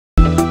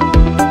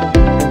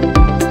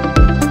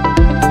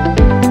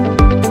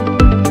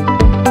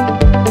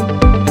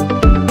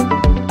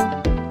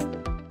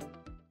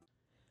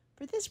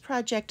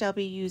project, I'll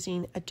be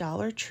using a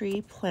Dollar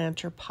Tree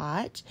planter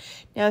pot.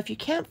 Now, if you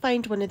can't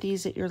find one of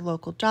these at your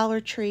local Dollar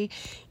Tree,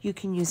 you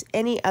can use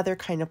any other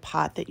kind of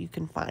pot that you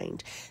can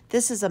find.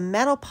 This is a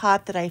metal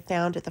pot that I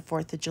found at the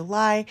 4th of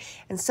July,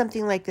 and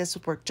something like this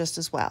would work just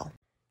as well.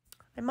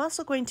 I'm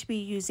also going to be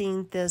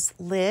using this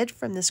lid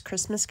from this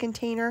Christmas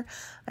container.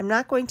 I'm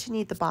not going to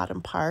need the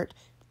bottom part,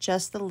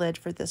 just the lid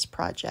for this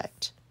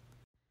project.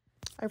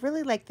 I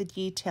really like the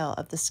detail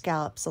of the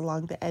scallops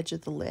along the edge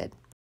of the lid.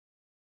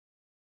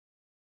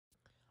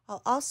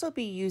 I'll also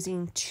be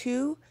using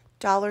 2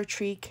 Dollar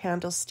Tree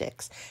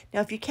candlesticks. Now,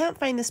 if you can't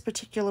find this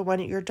particular one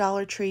at your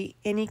Dollar Tree,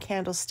 any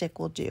candlestick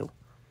will do.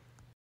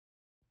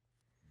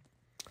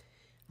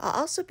 I'll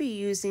also be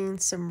using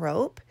some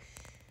rope.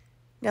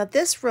 Now,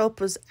 this rope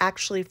was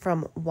actually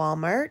from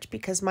Walmart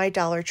because my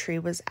Dollar Tree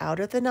was out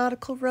of the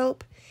nautical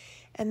rope.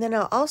 And then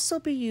I'll also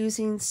be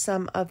using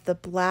some of the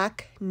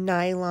black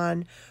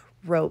nylon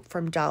rope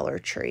from Dollar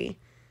Tree.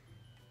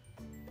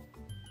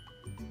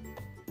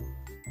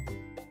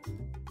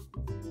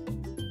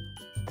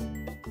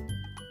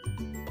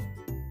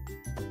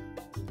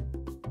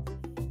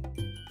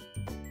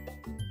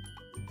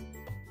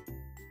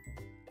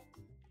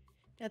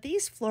 Now,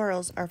 these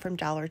florals are from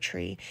Dollar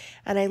Tree,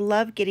 and I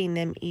love getting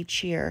them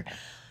each year.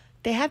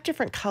 They have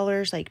different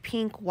colors like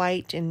pink,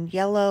 white, and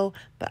yellow,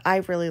 but I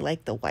really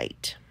like the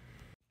white.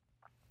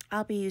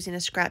 I'll be using a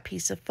scrap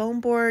piece of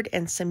foam board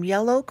and some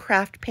yellow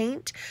craft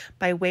paint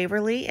by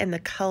Waverly in the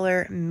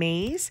color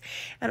Maize.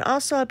 And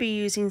also I'll be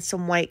using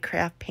some white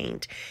craft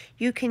paint.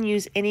 You can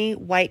use any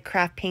white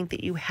craft paint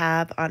that you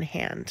have on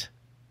hand.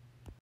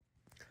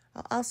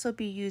 I'll also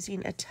be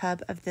using a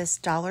tub of this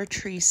Dollar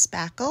Tree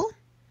spackle.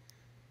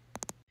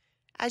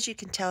 As you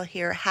can tell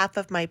here, half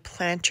of my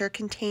planter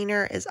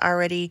container is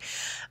already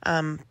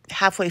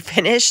halfway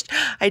finished.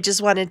 I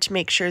just wanted to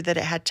make sure that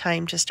it had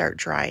time to start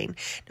drying.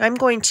 Now I'm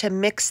going to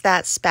mix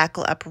that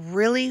spackle up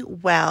really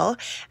well,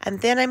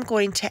 and then I'm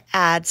going to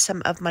add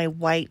some of my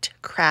white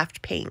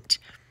craft paint.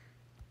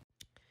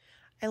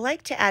 I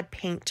like to add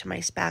paint to my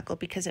spackle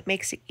because it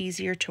makes it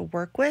easier to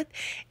work with,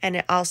 and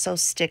it also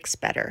sticks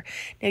better.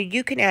 Now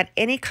you can add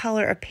any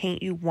color of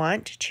paint you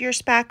want to your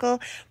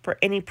spackle for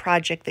any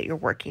project that you're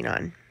working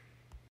on.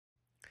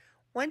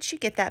 Once you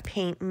get that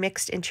paint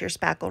mixed into your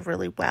spackle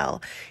really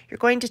well, you're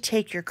going to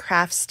take your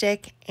craft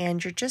stick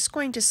and you're just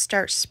going to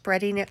start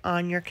spreading it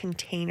on your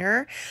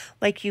container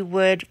like you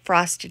would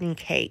frosting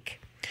cake.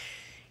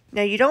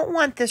 Now, you don't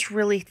want this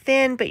really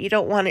thin, but you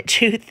don't want it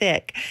too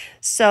thick.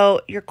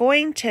 So you're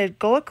going to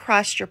go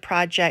across your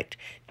project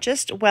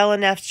just well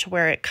enough to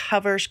where it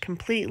covers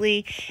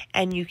completely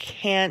and you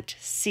can't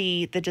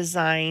see the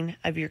design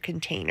of your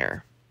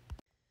container.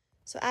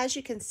 So as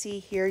you can see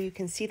here, you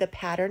can see the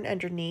pattern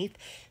underneath.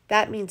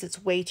 That means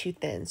it's way too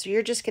thin. So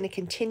you're just going to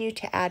continue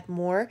to add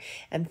more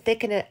and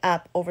thicken it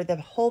up over the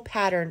whole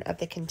pattern of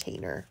the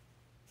container.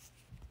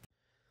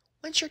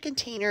 Once your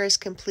container is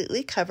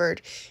completely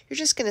covered, you're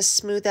just going to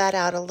smooth that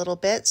out a little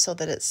bit so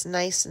that it's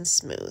nice and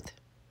smooth.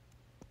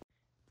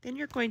 Then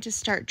you're going to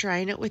start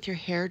drying it with your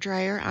hair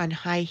dryer on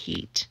high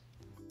heat.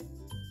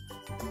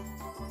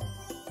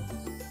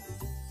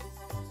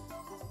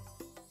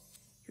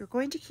 You're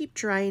going to keep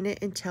drying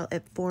it until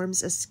it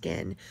forms a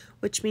skin,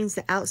 which means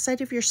the outside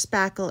of your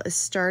spackle is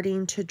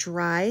starting to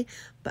dry,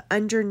 but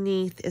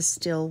underneath is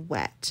still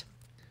wet.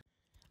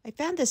 I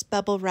found this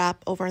bubble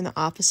wrap over in the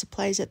office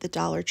supplies at the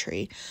Dollar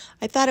Tree.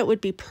 I thought it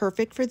would be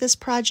perfect for this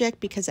project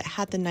because it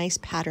had the nice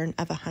pattern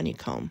of a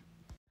honeycomb.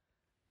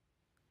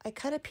 I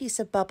cut a piece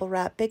of bubble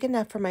wrap big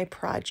enough for my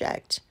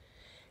project.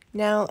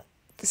 Now,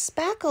 the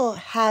spackle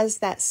has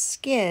that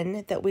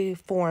skin that we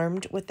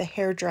formed with the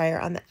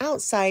hairdryer on the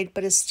outside,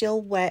 but is still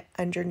wet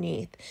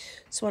underneath.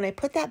 So when I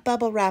put that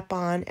bubble wrap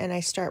on and I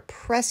start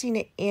pressing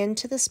it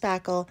into the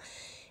spackle,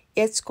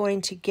 it's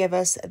going to give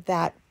us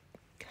that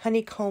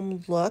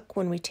honeycomb look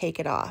when we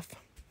take it off.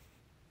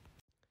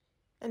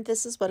 And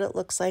this is what it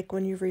looks like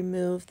when you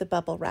remove the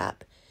bubble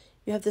wrap.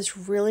 You have this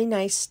really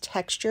nice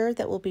texture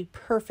that will be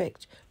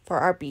perfect for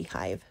our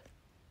beehive.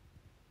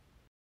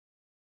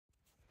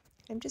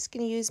 I'm just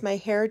going to use my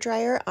hair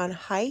dryer on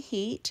high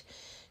heat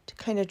to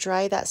kind of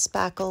dry that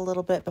spackle a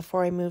little bit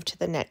before I move to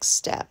the next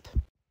step.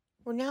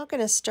 We're now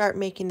going to start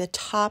making the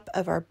top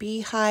of our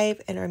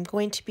beehive, and I'm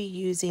going to be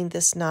using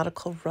this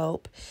nautical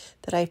rope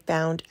that I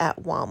found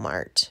at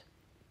Walmart.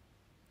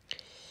 I'm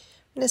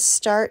going to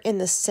start in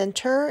the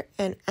center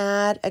and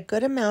add a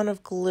good amount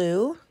of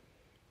glue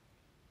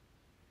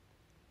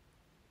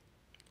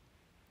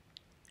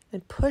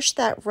and push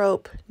that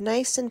rope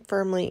nice and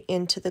firmly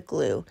into the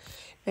glue.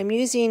 I'm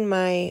using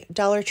my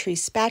Dollar Tree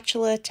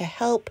spatula to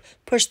help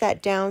push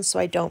that down so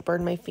I don't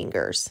burn my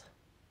fingers.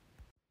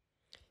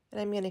 And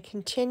I'm going to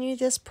continue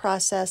this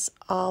process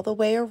all the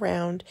way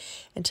around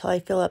until I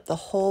fill up the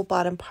whole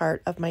bottom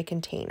part of my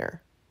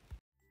container.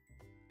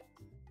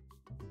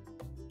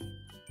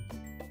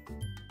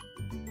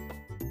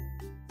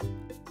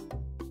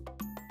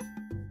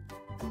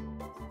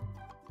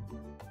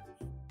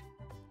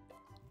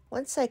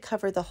 Once I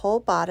cover the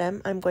whole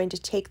bottom, I'm going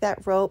to take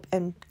that rope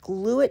and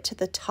glue it to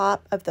the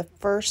top of the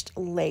first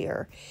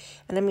layer.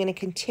 And I'm going to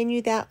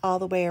continue that all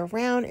the way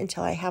around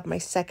until I have my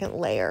second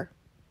layer.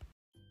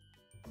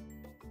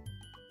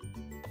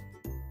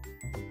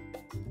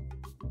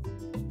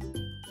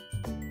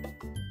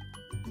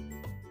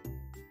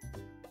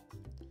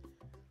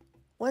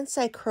 Once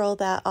I curl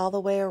that all the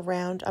way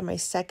around on my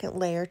second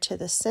layer to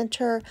the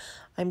center,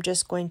 I'm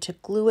just going to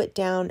glue it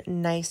down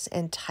nice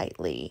and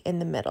tightly in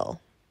the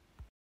middle.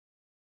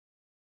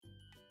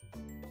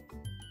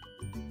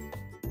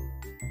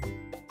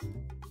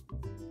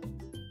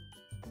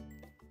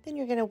 Then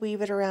you're going to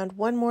weave it around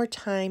one more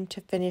time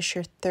to finish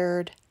your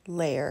third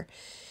layer.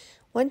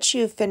 Once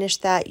you've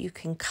finished that, you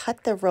can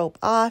cut the rope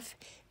off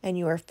and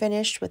you are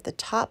finished with the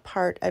top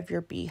part of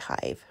your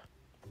beehive.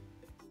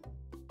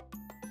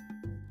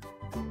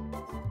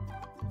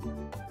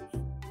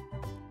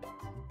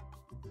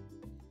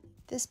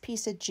 This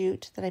piece of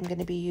jute that I'm going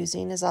to be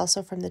using is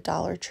also from the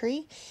Dollar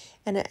Tree,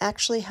 and it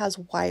actually has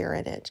wire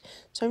in it.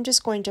 So I'm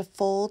just going to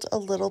fold a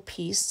little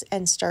piece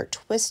and start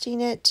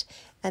twisting it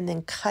and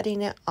then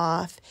cutting it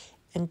off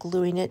and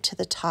gluing it to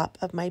the top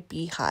of my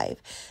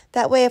beehive.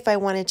 That way, if I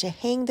wanted to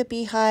hang the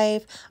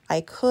beehive,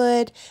 I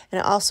could, and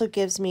it also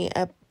gives me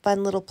a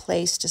fun little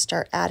place to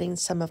start adding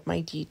some of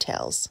my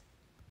details.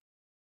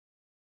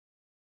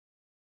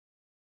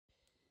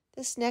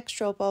 This next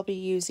rope I'll be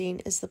using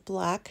is the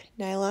black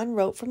nylon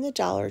rope from the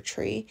Dollar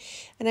Tree,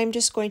 and I'm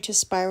just going to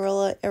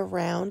spiral it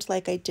around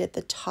like I did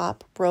the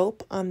top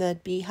rope on the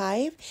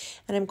beehive,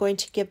 and I'm going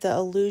to give the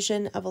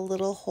illusion of a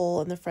little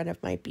hole in the front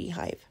of my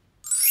beehive.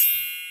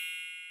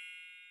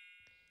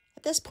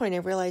 At this point, I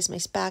realize my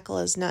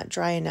spackle is not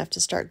dry enough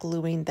to start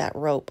gluing that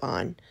rope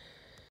on.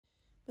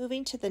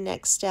 Moving to the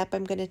next step,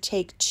 I'm going to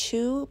take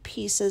 2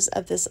 pieces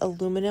of this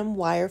aluminum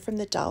wire from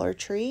the Dollar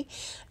Tree.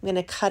 I'm going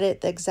to cut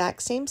it the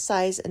exact same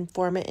size and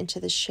form it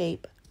into the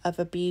shape of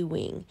a bee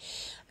wing.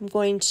 I'm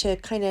going to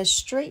kind of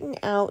straighten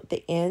out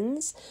the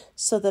ends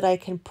so that I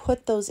can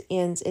put those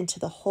ends into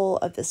the hole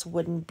of this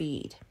wooden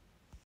bead.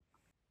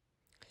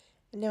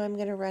 And now I'm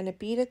going to run a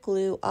bead of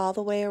glue all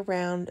the way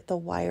around the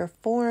wire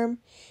form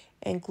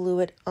and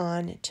glue it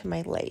on to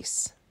my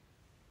lace.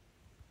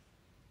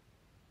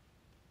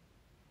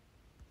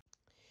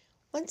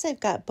 Once I've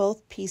got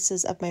both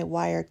pieces of my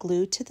wire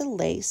glued to the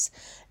lace,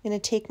 I'm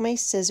going to take my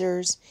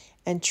scissors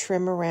and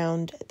trim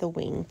around the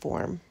wing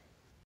form.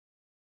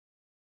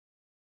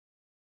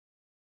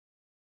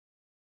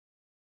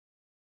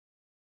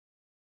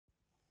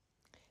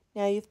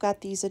 Now you've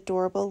got these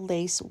adorable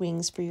lace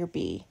wings for your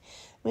bee.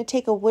 I'm going to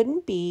take a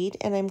wooden bead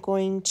and I'm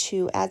going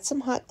to add some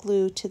hot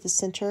glue to the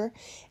center,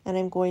 and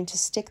I'm going to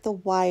stick the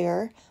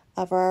wire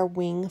of our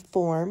wing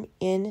form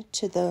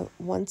into the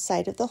one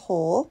side of the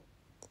hole.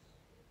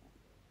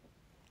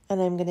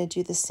 And I'm going to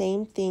do the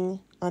same thing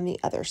on the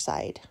other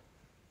side.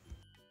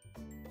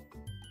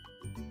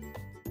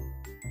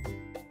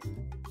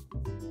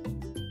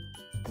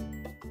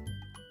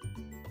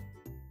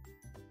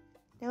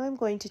 Now I'm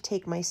going to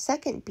take my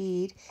second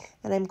bead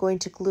and I'm going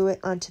to glue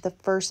it onto the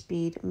first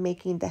bead,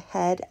 making the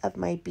head of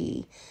my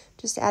bee.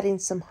 Just adding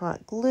some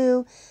hot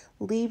glue,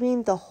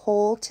 leaving the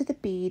hole to the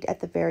bead at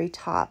the very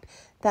top.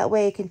 That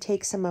way I can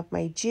take some of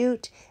my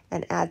jute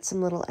and add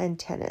some little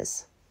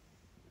antennas.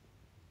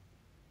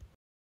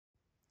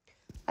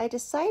 I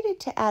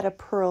decided to add a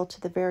pearl to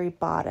the very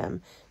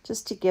bottom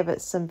just to give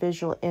it some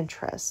visual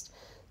interest.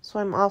 So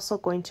I'm also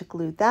going to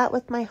glue that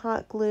with my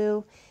hot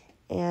glue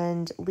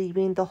and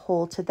leaving the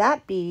hole to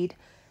that bead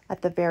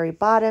at the very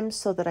bottom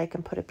so that I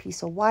can put a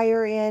piece of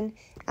wire in,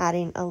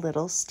 adding a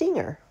little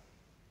stinger.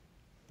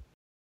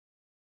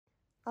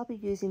 I'll be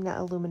using that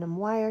aluminum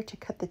wire to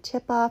cut the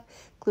tip off,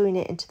 gluing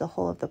it into the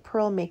hole of the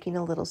pearl, making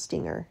a little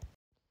stinger.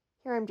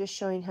 Here I'm just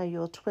showing how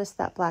you'll twist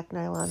that black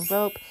nylon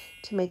rope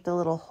to make the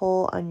little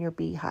hole on your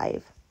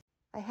beehive.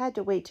 I had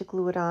to wait to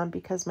glue it on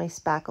because my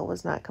spackle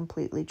was not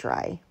completely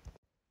dry.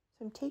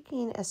 So I'm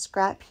taking a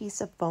scrap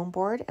piece of foam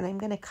board and I'm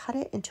going to cut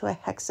it into a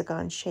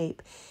hexagon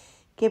shape,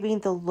 giving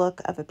the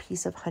look of a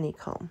piece of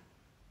honeycomb.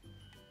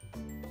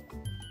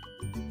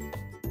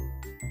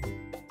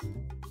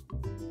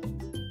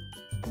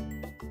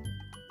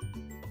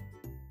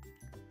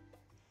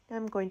 Now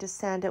I'm going to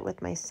sand it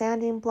with my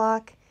sanding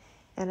block,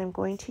 and I'm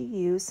going to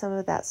use some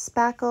of that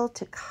spackle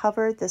to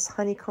cover this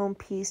honeycomb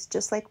piece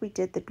just like we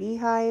did the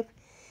beehive,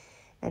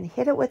 and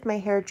hit it with my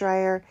hair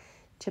dryer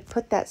to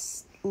put that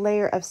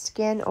layer of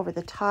skin over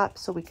the top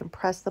so we can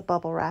press the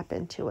bubble wrap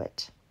into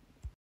it.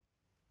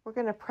 We're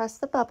going to press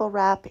the bubble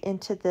wrap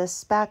into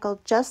this spackle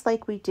just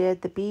like we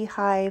did the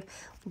beehive,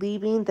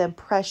 leaving the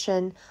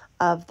impression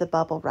of the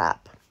bubble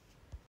wrap.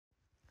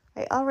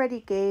 I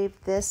already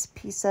gave this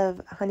piece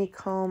of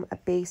honeycomb a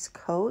base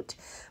coat,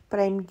 but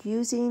I'm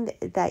using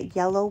that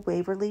yellow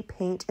Waverly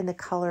paint in the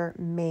color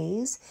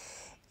Maize,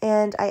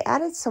 and I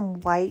added some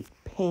white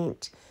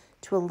paint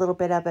to a little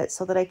bit of it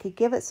so that I could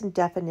give it some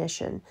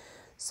definition.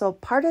 So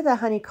part of the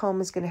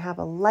honeycomb is going to have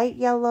a light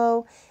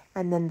yellow,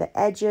 and then the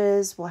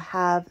edges will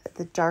have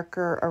the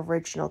darker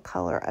original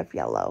color of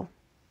yellow.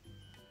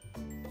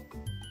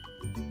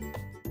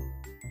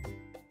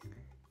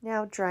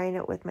 Now drying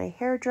it with my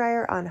hair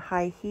dryer on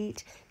high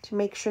heat to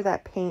make sure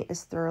that paint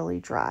is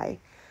thoroughly dry.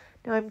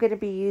 Now I'm going to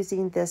be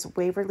using this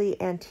Waverly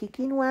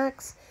Antiquing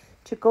Wax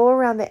to go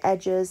around the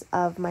edges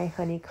of my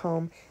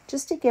honeycomb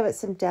just to give it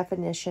some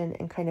definition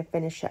and kind of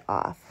finish it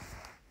off.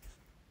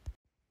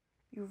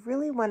 You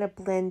really want to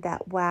blend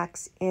that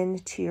wax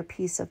into your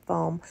piece of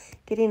foam,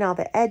 getting all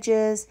the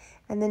edges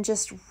and then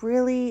just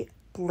really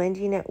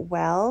blending it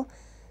well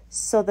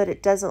so that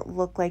it doesn't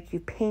look like you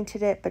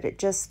painted it, but it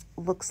just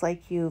looks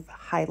like you've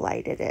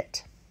highlighted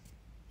it.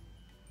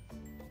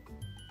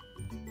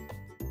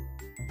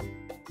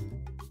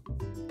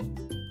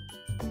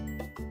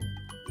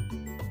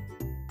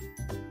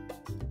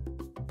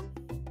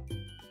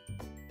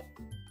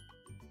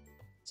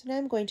 So now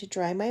I'm going to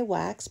dry my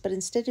wax, but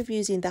instead of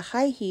using the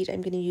high heat,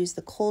 I'm going to use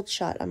the cold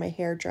shot on my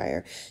hair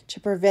dryer to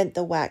prevent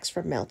the wax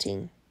from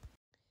melting.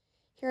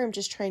 Here I'm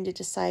just trying to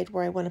decide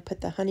where I want to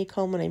put the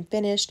honeycomb when I'm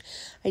finished.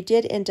 I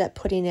did end up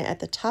putting it at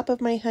the top of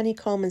my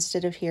honeycomb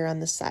instead of here on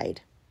the side.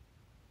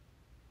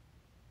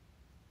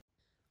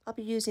 I'll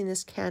be using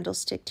this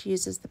candlestick to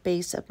use as the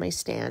base of my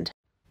stand.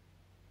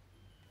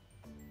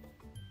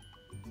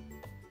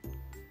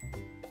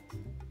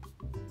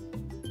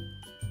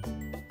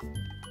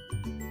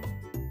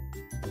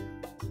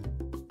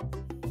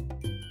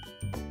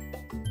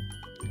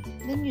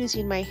 And then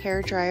using my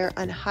hair dryer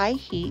on high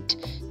heat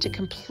to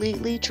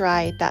completely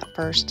dry that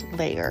first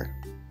layer.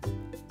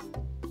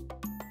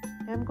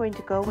 Now I'm going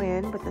to go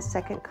in with a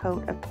second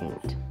coat of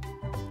paint.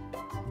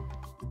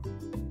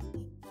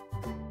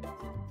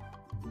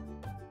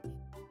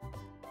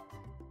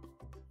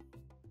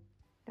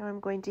 Now I'm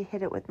going to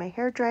hit it with my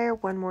hair dryer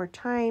one more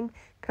time,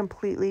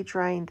 completely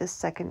drying this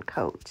second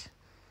coat.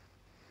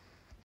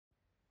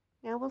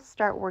 Now we'll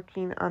start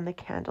working on the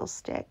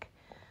candlestick.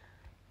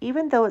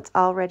 Even though it's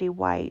already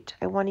white,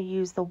 I want to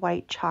use the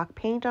white chalk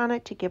paint on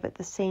it to give it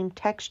the same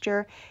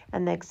texture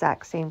and the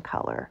exact same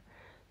color.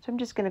 So I'm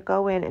just going to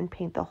go in and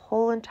paint the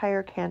whole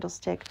entire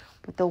candlestick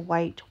with the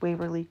white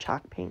Waverly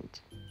chalk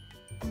paint.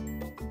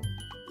 I'm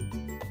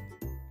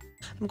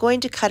going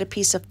to cut a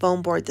piece of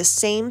foam board the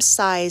same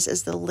size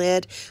as the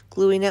lid,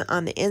 gluing it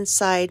on the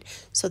inside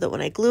so that when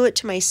I glue it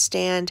to my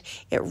stand,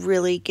 it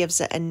really gives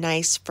it a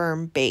nice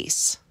firm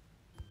base.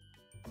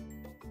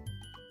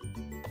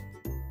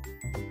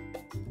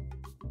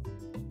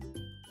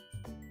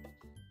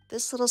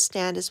 This little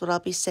stand is what I'll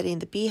be setting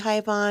the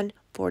beehive on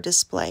for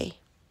display.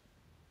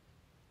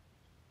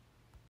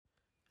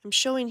 I'm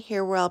showing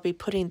here where I'll be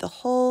putting the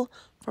hole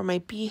for my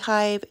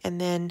beehive and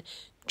then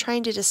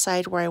trying to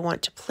decide where I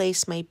want to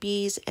place my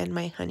bees and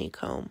my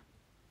honeycomb.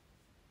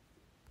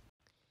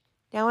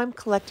 Now I'm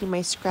collecting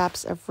my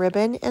scraps of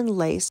ribbon and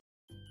lace.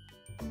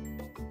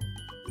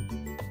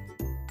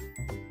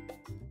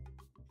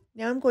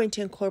 Now I'm going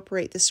to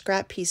incorporate the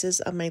scrap pieces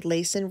of my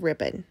lace and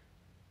ribbon.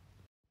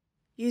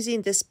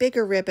 Using this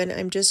bigger ribbon,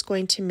 I'm just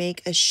going to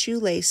make a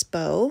shoelace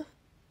bow.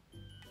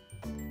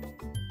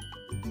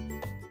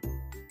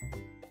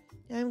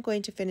 Now I'm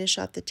going to finish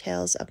off the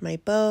tails of my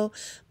bow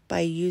by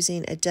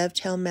using a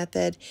dovetail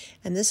method,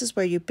 and this is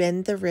where you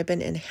bend the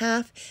ribbon in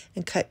half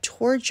and cut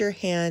towards your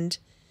hand,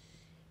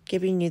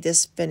 giving you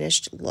this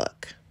finished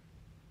look.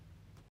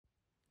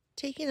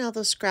 Taking all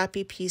those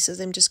scrappy pieces,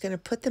 I'm just going to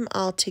put them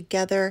all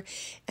together,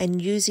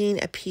 and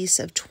using a piece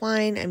of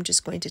twine, I'm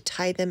just going to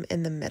tie them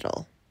in the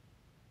middle.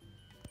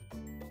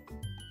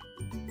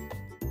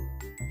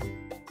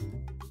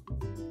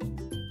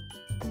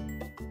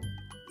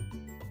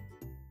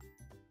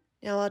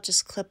 Now I'll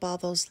just clip all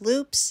those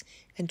loops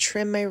and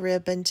trim my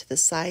ribbon to the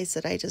size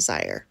that I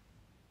desire.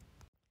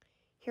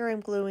 Here I'm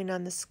gluing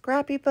on the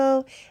scrappy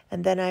bow,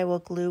 and then I will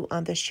glue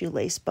on the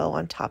shoelace bow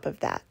on top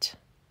of that.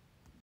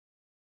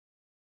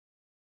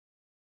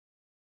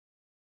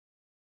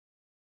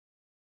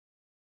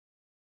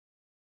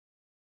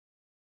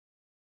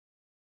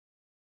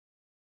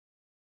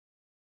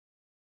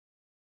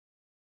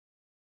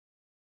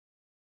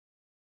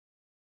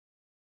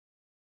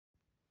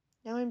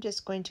 Now I'm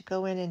just going to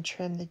go in and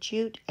trim the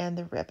jute and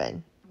the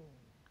ribbon.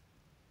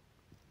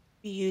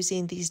 Be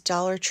using these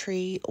Dollar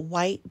Tree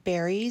white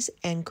berries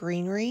and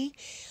greenery.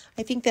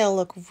 I think they'll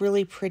look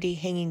really pretty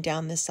hanging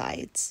down the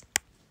sides.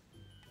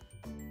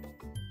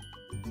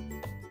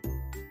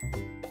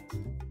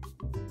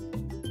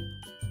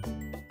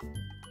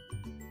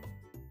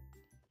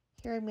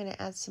 Here I'm going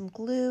to add some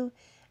glue,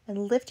 and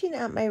lifting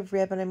out my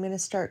ribbon, I'm going to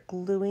start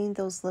gluing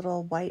those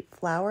little white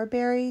flower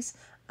berries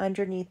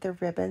underneath the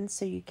ribbon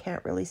so you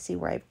can't really see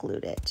where I've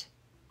glued it.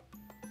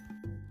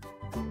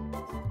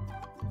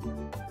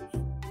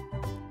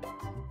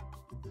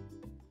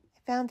 I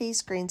found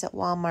these greens at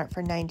Walmart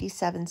for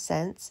 97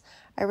 cents.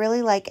 I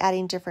really like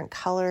adding different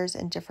colors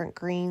and different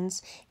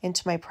greens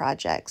into my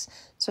projects,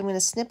 so I'm going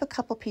to snip a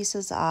couple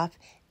pieces off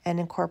and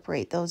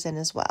incorporate those in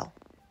as well.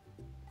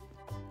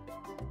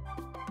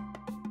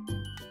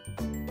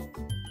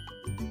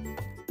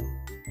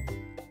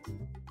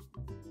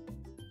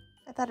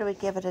 I thought it would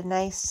give it a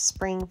nice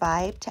spring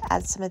vibe to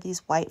add some of these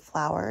white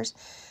flowers.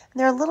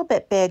 They're a little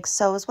bit big,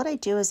 so what I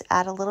do is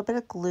add a little bit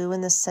of glue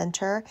in the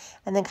center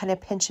and then kind of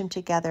pinch them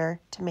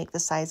together to make the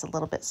size a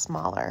little bit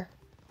smaller.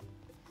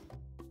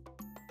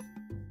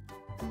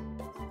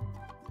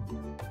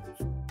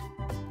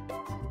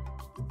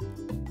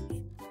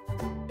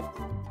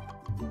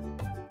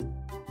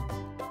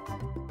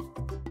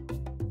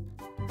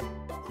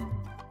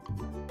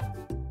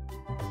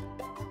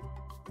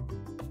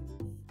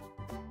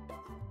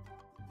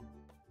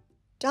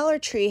 Dollar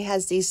Tree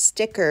has these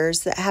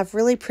stickers that have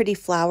really pretty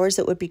flowers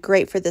that would be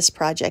great for this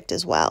project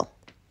as well.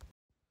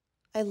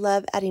 I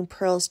love adding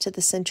pearls to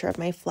the center of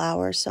my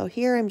flower, so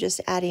here I'm just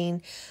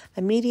adding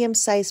a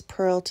medium-sized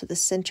pearl to the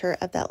center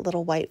of that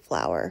little white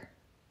flower.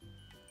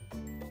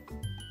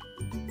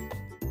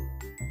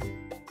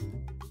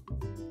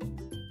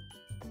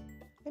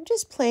 I'm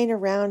just playing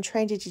around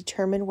trying to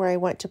determine where I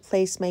want to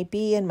place my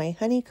bee and my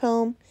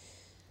honeycomb.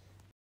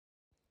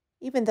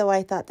 Even though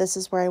I thought this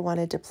is where I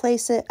wanted to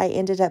place it, I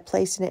ended up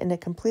placing it in a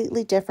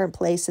completely different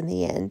place in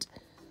the end.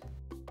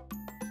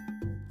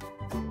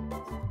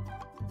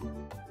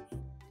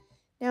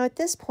 Now at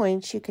this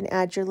point, you can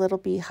add your little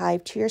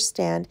beehive to your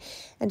stand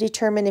and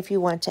determine if you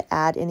want to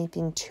add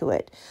anything to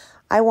it.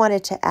 I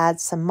wanted to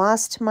add some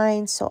moss to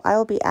mine, so I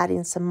will be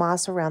adding some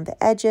moss around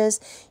the edges.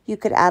 You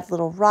could add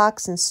little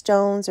rocks and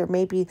stones or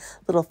maybe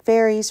little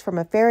fairies from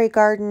a fairy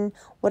garden.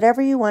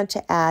 Whatever you want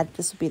to add,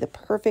 this would be the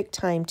perfect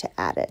time to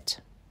add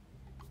it.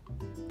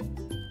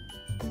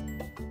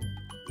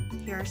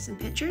 Here are some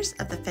pictures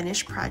of the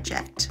finished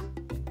project.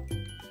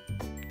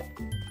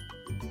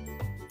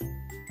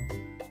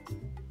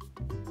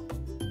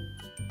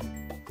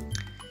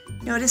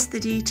 Notice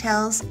the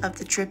details of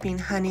the dripping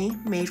honey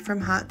made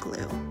from hot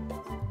glue.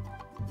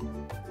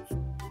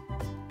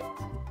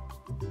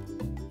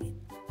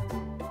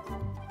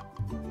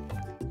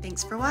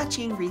 Thanks for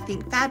watching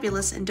ReThink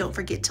Fabulous, and don't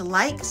forget to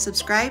like,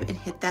 subscribe, and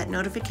hit that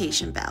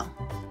notification bell.